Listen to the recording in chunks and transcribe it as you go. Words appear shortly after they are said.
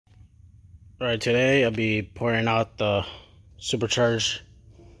Alright, today I'll be pouring out the supercharged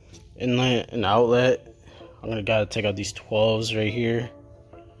inlet and outlet. Gotta take out these 12s right here,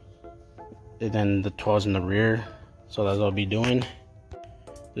 and then the 12s in the rear. So that's what I'll be doing.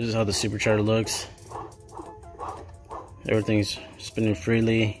 This is how the supercharger looks. Everything's spinning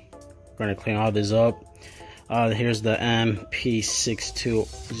freely. We're gonna clean all this up. Here's the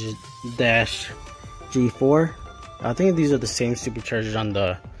MP62-G4. I think these are the same superchargers on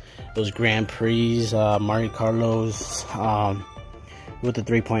those Grand Prix, Monte Carlos, with the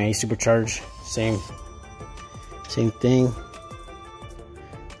 3.8 supercharge. Same thing.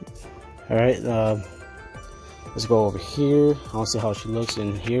 All right, let's go over here. I want to see how she looks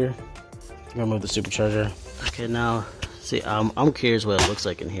in here. I'm gonna move the supercharger. Okay, now see, I'm curious what it looks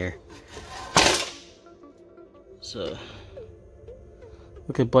like in here. So,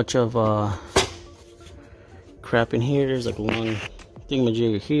 look at a bunch of crap in here. There's like a long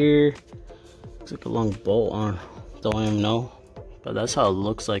thingamajig here. Looks like a long bolt on. Don't even know, but that's how it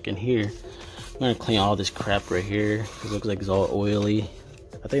looks like in here. I'm gonna clean all this crap right here. It looks like it's all oily.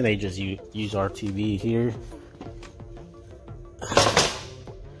 I think they just use RTV here.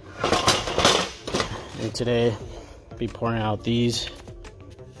 And today, I'll be pouring out these,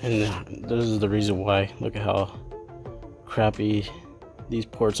 and this is the reason why. Look at how crappy these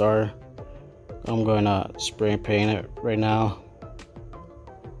ports are. I'm going to spray and paint it right now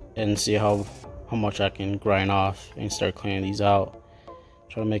and see how much I can grind off and start cleaning these out.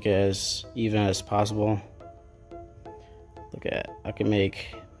 Try to make it as even as possible. Look at, I can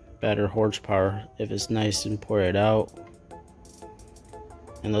make better horsepower if it's nice and pour it out.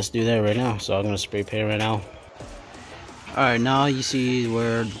 And let's do that right now. So I'm gonna spray paint right now. Alright, now you see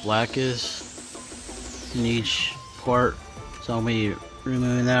where the black is in each port. So I'm gonna be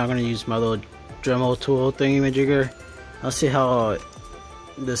removing that. I'm gonna use my little Dremel tool thingy-majigger. I'll see how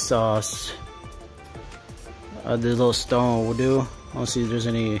this little stone will do. I'll see if there's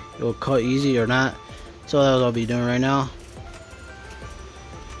any, it will cut easy or not. So that's what I'll be doing right now.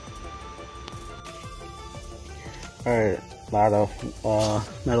 Alright, a lot of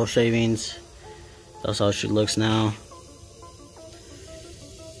metal shavings. That's how she looks now.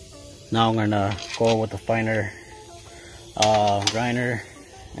 Now I'm gonna go with the finer grinder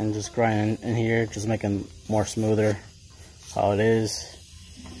and just grind in here, just making more smoother. That's how it is.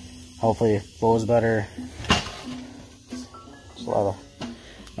 Hopefully it flows better. Just a lot of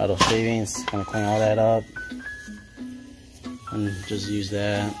metal shavings. Gonna clean all that up and just use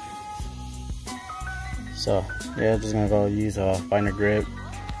that. So yeah, just gonna go use a finer grip.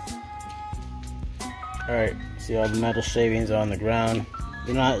 Alright, see all the metal shavings on the ground.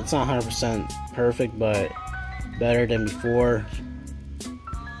 It's not 100% perfect, but better than before.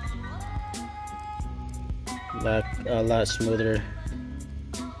 A lot smoother,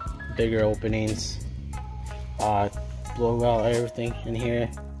 bigger openings. Blow out everything in here.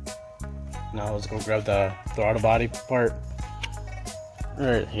 Now let's go grab the throttle body part.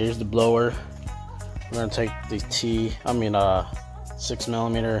 Alright, here's the blower. We're gonna take the 6mm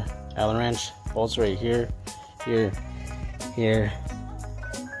Allen wrench bolts right here, here,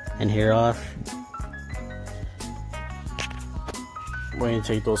 and here off. We're gonna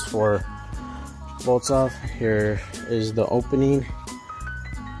take those 4 bolts off. Here is the opening.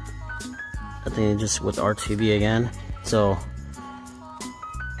 I think just with RTV again. So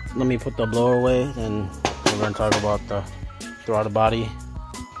let me put the blower away, then we're gonna talk about the throttle body.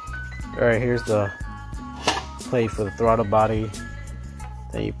 Alright, here's the plate for the throttle body.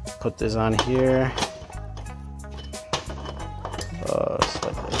 Then you put this on here. Just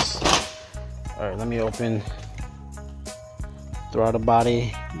like this. Alright, let me open throttle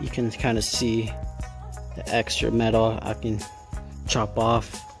body. You can kind of see the extra metal I can chop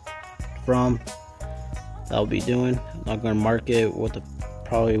off from. That I'll be doing. I'm gonna mark it with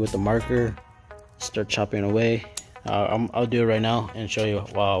probably with the marker. Start chopping away. I'll do it right now and show you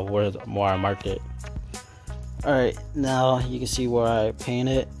where I marked it. Alright, now you can see where I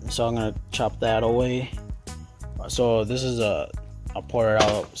painted, so I'm gonna chop that away. So this is a pour it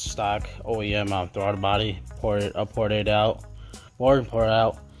out stock OEM throttle body. I poured it out.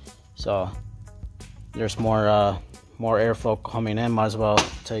 So there's more airflow coming in. Might as well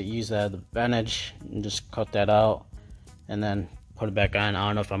use that advantage and just cut that out and then put it back on. I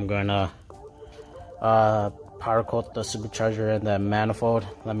don't know if I'm gonna powder coat the supercharger and the manifold.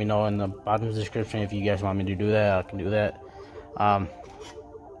 Let me know in the bottom description if you guys want me to do that. I can do that. I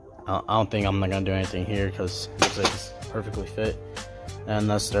don't think I'm not gonna do anything here because it looks like it's perfectly fit. And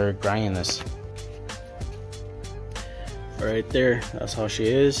let's start grinding this. Right there, that's how she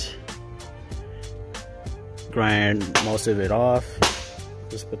is. Grind most of it off.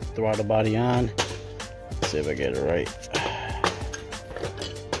 Just put the throttle body on. Let's see if I get it right.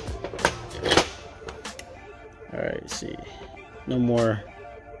 Alright, see. No more.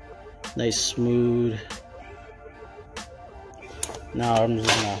 Nice smooth. Now I'm just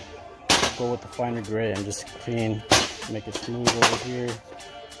gonna go with the finer grit and just clean, make it smooth over here,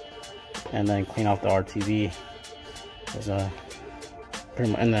 and then clean off the RTV.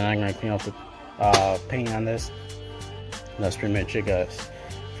 And then I'm gonna clean off the paint on this. That's pretty much it, guys.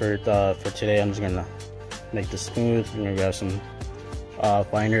 For today, I'm just gonna make this smooth. I'm gonna grab some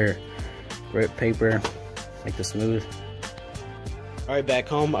finer grit paper, make this smooth. All right, back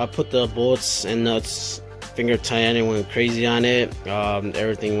home, I put the bolts and nuts finger tight and went crazy on it.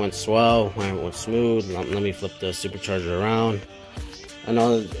 Everything went swell, went smooth. Let me flip the supercharger around. I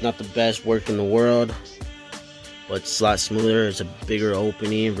know it's not the best work in the world, but it's a lot smoother. It's a bigger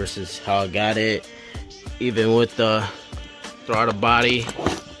opening versus how I got it. Even with the throttle body,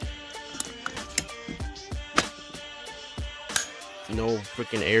 no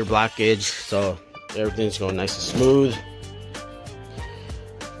freaking air blockage, so everything's going nice and smooth.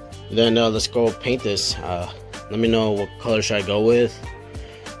 Then let's go paint this. Let me know what color should I go with.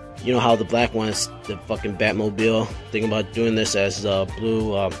 You know how the black one is the fucking Batmobile. Thinking about doing this as the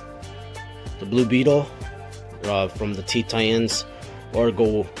Blue Beetle from the Teen Titans, or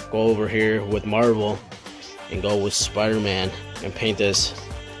go over here with Marvel and go with Spider-Man and paint this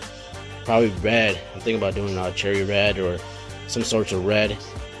probably red. I'm thinking about doing cherry red or some sorts of red,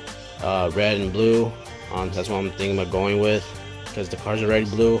 red and blue. That's what I'm thinking about going with, because the car's already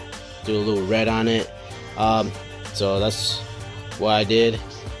blue. Do a little red on it. So that's what I did.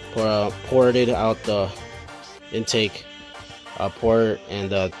 Poured it out the intake port and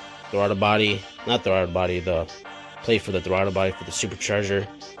the throttle body, not throttle body, the plate for the throttle body for the supercharger.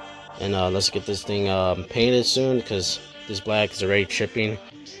 And let's get this thing painted soon, because this black is already chipping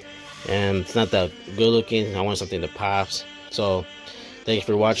and it's not that good looking. I want something that pops. So thanks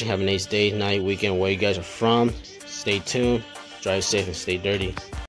for watching. Have a nice day, night, weekend, where you guys are from. Stay tuned, drive safe, and stay dirty.